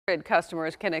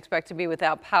Customers can expect to be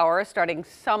without power starting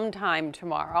sometime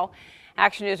tomorrow.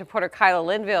 Action News reporter Kyla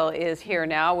Linville is here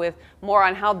now with more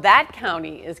on how that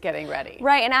county is getting ready.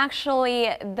 Right, and actually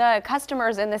the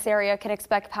customers in this area can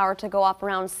expect power to go off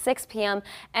around 6 p.m.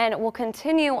 and will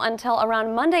continue until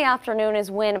around Monday afternoon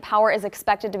is when power is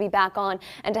expected to be back on.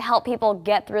 And to help people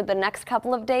get through the next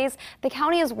couple of days, the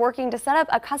county is working to set up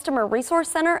a customer resource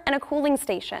center and a cooling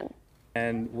station.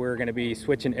 And we're going to be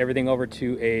switching everything over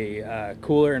to a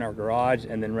cooler in our garage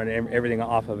and then running everything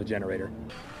off of a generator.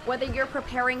 Whether you're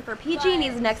preparing for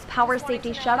PG&E's next power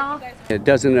safety shutoff, it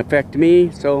doesn't affect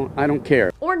me, so I don't care.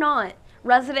 Or not,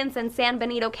 residents in San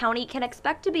Benito County can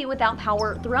expect to be without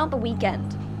power throughout the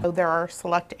weekend. There are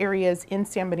select areas in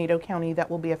San Benito County that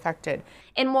will be affected.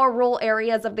 In more rural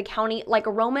areas of the county like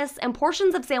Aromas and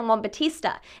portions of San Juan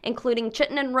Bautista, including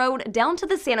Chittenden Road down to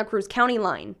the Santa Cruz County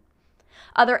line.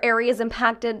 Other areas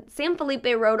impacted: San Felipe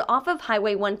Road off of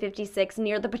Highway 156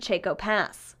 near the Pacheco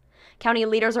Pass. County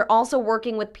leaders are also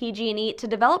working with PG&E to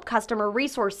develop customer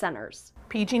resource centers.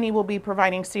 PG&E will be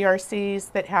providing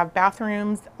CRCs that have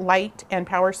bathrooms, light, and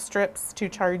power strips to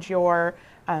charge your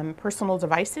personal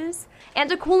devices. And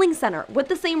a cooling center with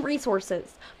the same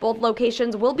resources. Both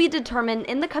locations will be determined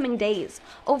in the coming days.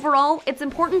 Overall, it's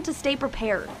important to stay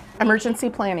prepared.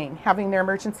 Emergency planning, having their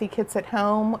emergency kits at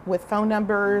home with phone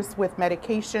numbers, with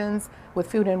medications,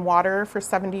 with food and water for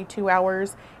 72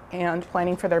 hours, and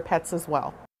planning for their pets as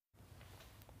well.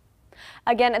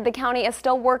 Again, the county is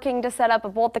still working to set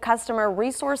up both the customer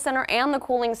resource center and the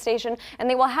cooling station, and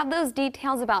they will have those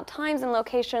details about times and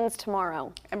locations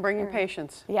tomorrow. And bring your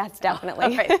patience. Yes, definitely.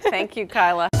 All right, thank you,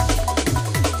 Kyla.